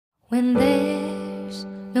When there's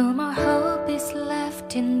no more hope is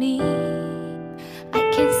left in me, I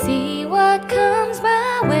can see what comes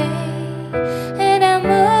my way, and I'm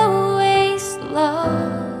always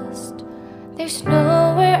lost. There's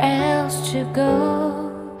nowhere else to go.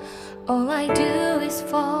 All I do is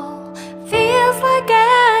fall. Feels like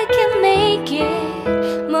I can make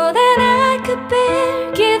it more than I could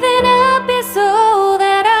bear. Giving up is all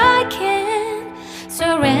that I can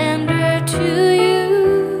surrender to you.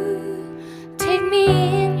 Take me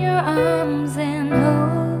in your arms and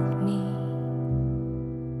hold me.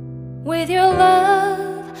 With your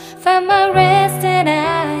love, find my rest, and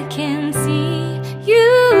I can see you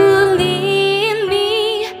lead me.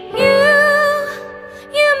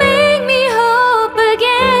 You make me hope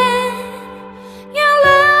again. Your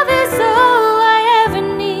love is all I ever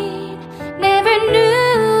need. Never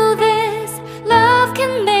knew this love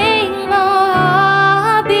can make my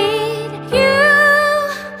heart beat.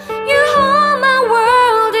 You hold my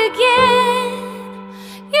world again.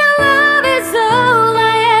 Your love is all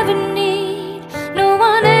I ever need. No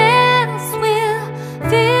one else will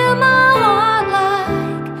fill my heart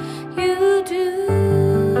like you do.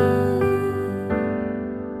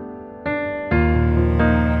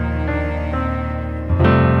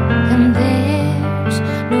 And there's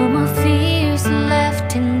no more fears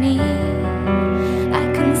left in me. I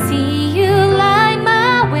can see you light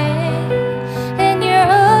my way, and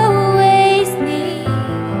you're always near.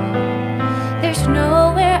 There's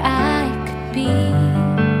nowhere I could be.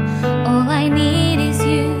 All I need is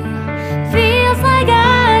you. Feels like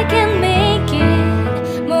I can make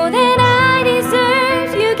it more than I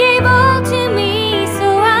deserve. You gave all to me so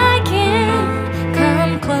I can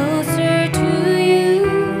come closer to you.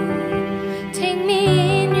 Take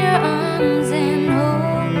me in your arms and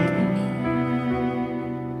hold me.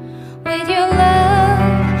 With your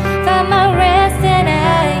love, find my rest, and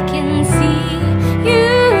I can see you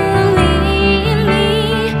lead me.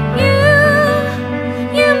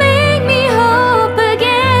 You make me hope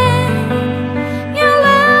again. Your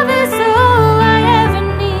love is all I ever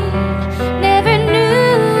need. Never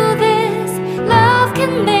knew this love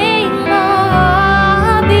can make my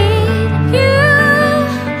heart beat.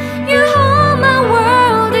 You hold my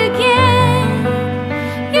world again.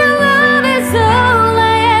 Your love is all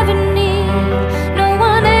I ever need. No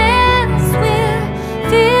one else will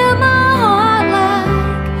fill my heart like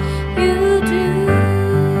you do.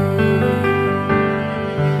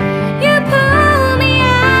 You pull me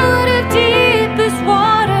out of deepest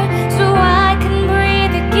water so I can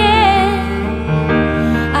breathe again.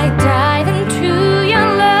 I dive into your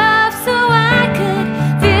love so I could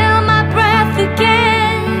feel my breath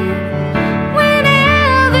again.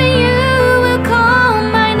 Whenever you will call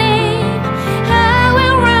my name, I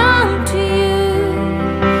will run to you.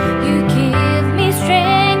 You give me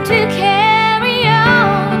strength to carry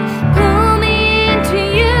on. Pull me into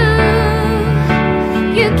you.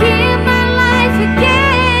 You give my life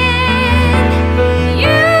again.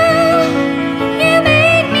 You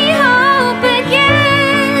make me hope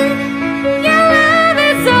again. Your love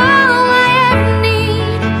is all I ever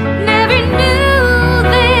need. Never knew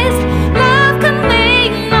this love could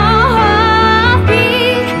make my heart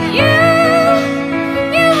beat.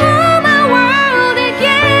 You hold my world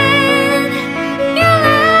again. Your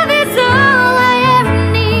love is all I ever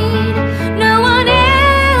need. No one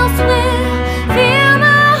else will fill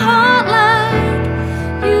my heart like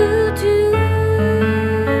you do.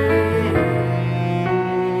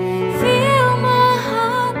 Fill my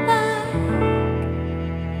heart like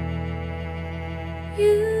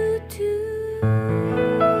you do.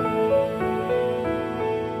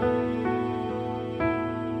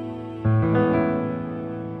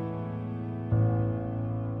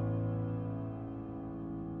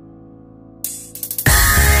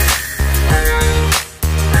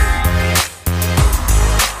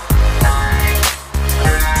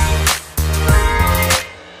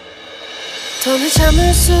 더는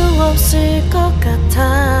참을 수 없을 것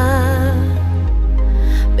같아.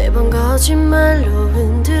 매번 거짓말로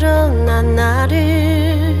흔들어 난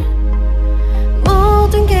나를.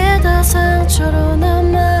 모든 게 다 상처로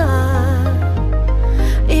남아.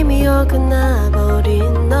 이미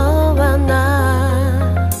어긋나버린 너와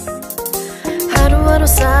나. 하루하루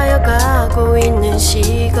쌓여가고 있는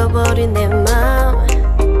식어버린 내 맘.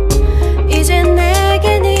 이젠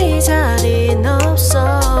내겐 이 자리는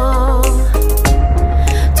없어.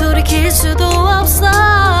 돌이킬 수도 없어.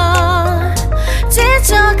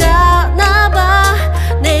 지쳐가나봐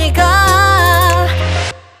내가.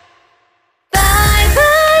 Bye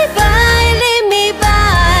bye bye, leave me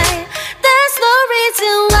by. There's no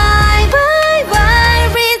reason why. Why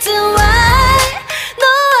reason why. 너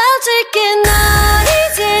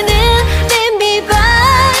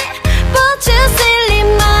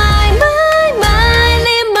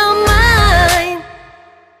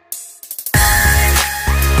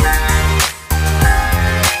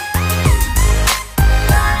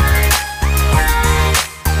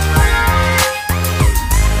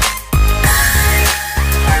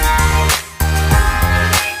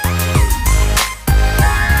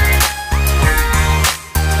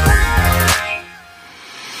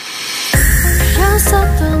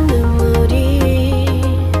있었던 눈물이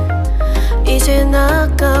이젠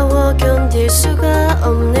아까워 견딜 수가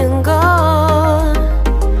없는 걸.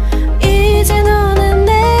 이제 너는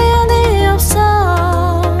내 안에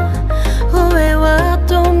없어. 후회와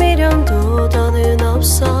또 미련도 더는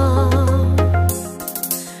없어.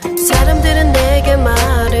 사람들은 내게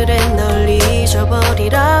말을 해 널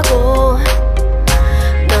잊어버리라고.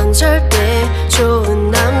 넌 절대 좋은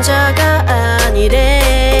남자가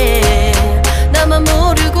아니래. 나만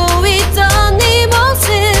모르고 있던 네 모습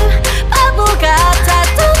바보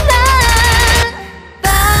같았던 난.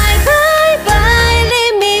 Bye bye bye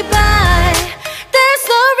leave me by. There's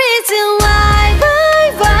no reason why. Why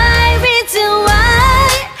why reason why.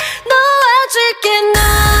 놓아줄게 널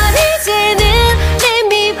이제는 leave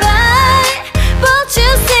me by. But you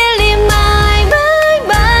still leave my mind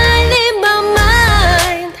leave my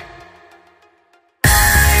mind.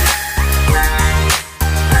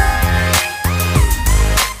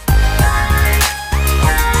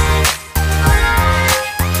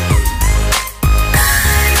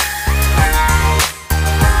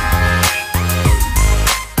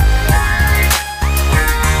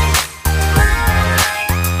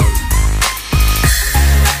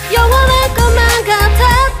 영원할 것만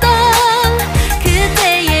같았던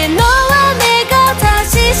그때의 너와 내가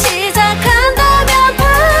다시 시작한다면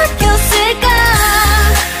바뀌었을까.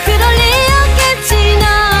 그럴 리 없겠지. 넌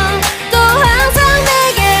또 항상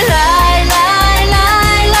내게 lie lie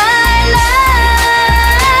lie lie lie.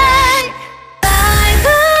 Bye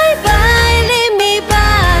bye bye leave me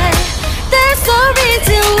by. There's no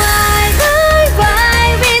reason why. Why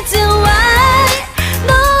reason why.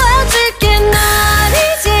 놓아줄게 널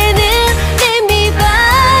이제는 leave me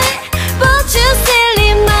by. But you still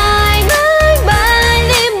leave my mind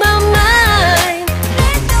leave my mind.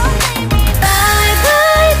 Bye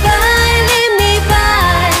bye bye leave me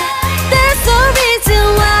by. There's no reason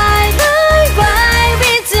why. Why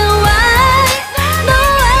reason why.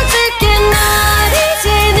 놓아줄게 널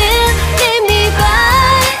이제는 leave me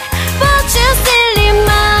by. But you still leave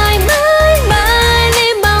my mind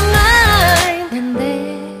leave my mind. When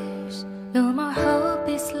there's no more hope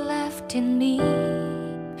is left in me,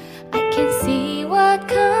 I can see what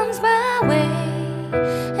comes my way,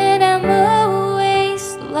 and I'm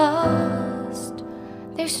always lost.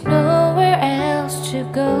 There's nowhere else to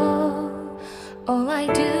go. All I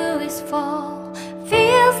do is fall.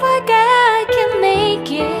 Feels like I can make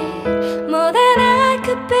it more than I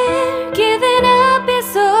could bear. Giving up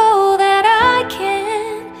is all that I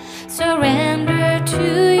can. Surrender to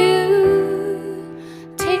you.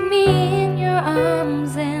 Take me in your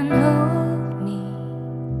arms and hold me.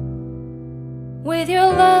 With your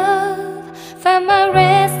love, find my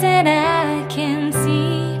rest, and I can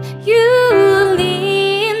see you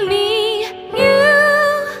lead me.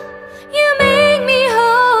 You make me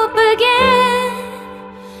hope again.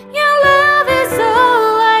 Your love is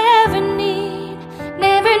all I ever need.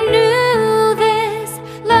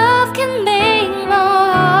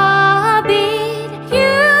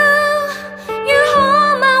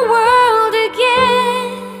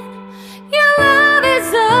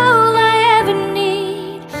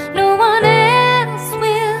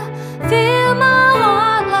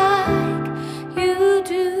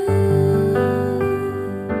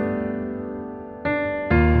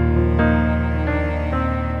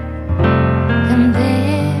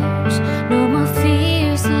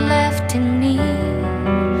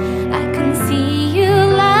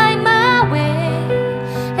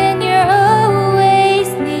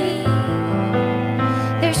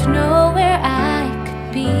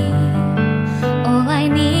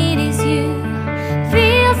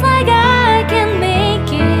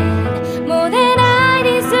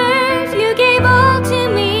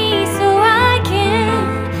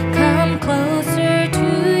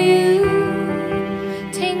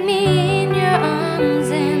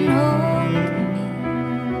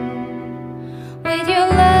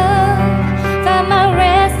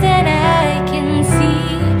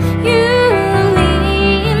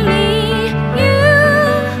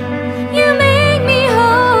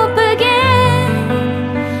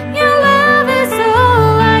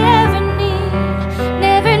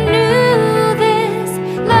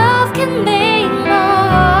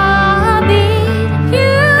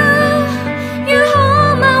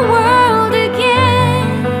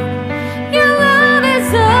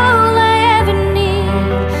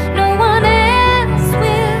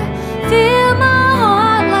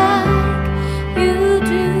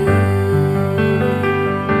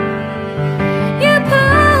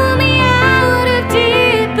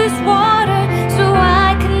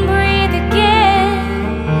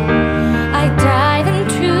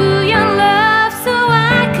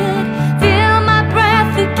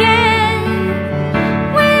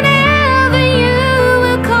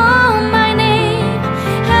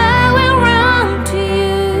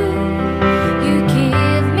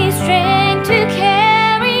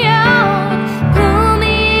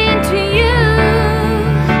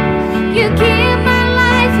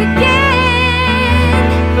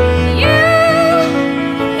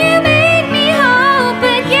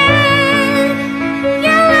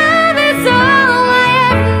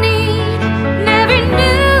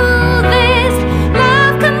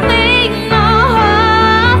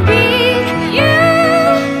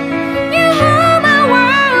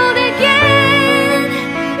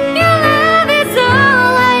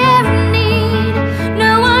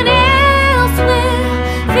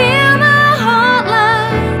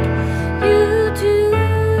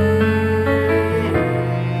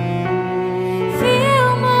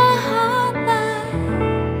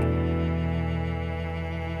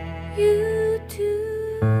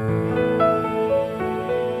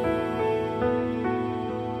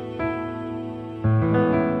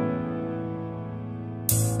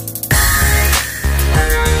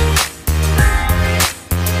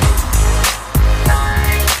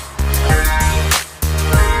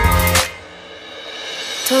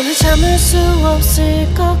 너는 참을 수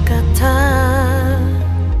없을 것 같아.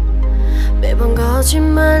 매번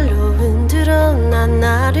거짓말로 흔들어 난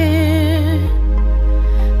나를.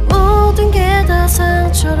 모든 게 다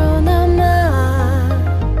상처로 남아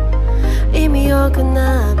이미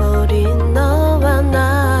어긋나버린 너와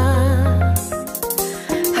나.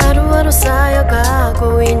 하루하루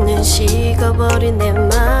쌓여가고 있는 식어버린 내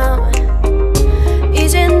맘.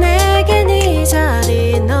 이젠 내겐 이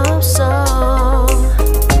자리는 없어.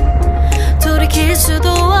 돌이킬 수도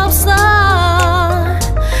없어.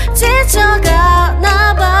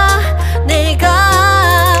 지쳐가나봐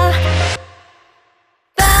내가.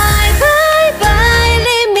 Bye bye bye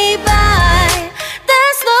leave me by.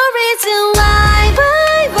 There's no reason why.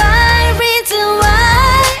 Why why reason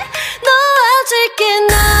why. 놓아줄게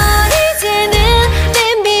널 이제는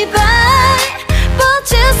leave me by. But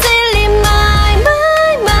you still in my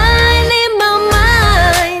mind, mind, in my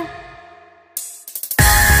mind.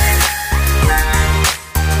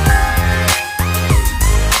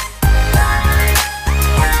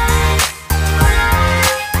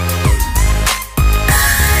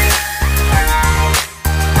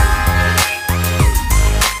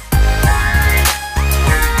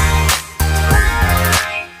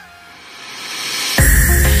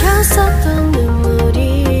 흘렸었던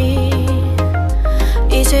눈물이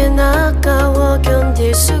이젠 아까워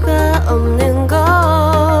견딜 수가 없는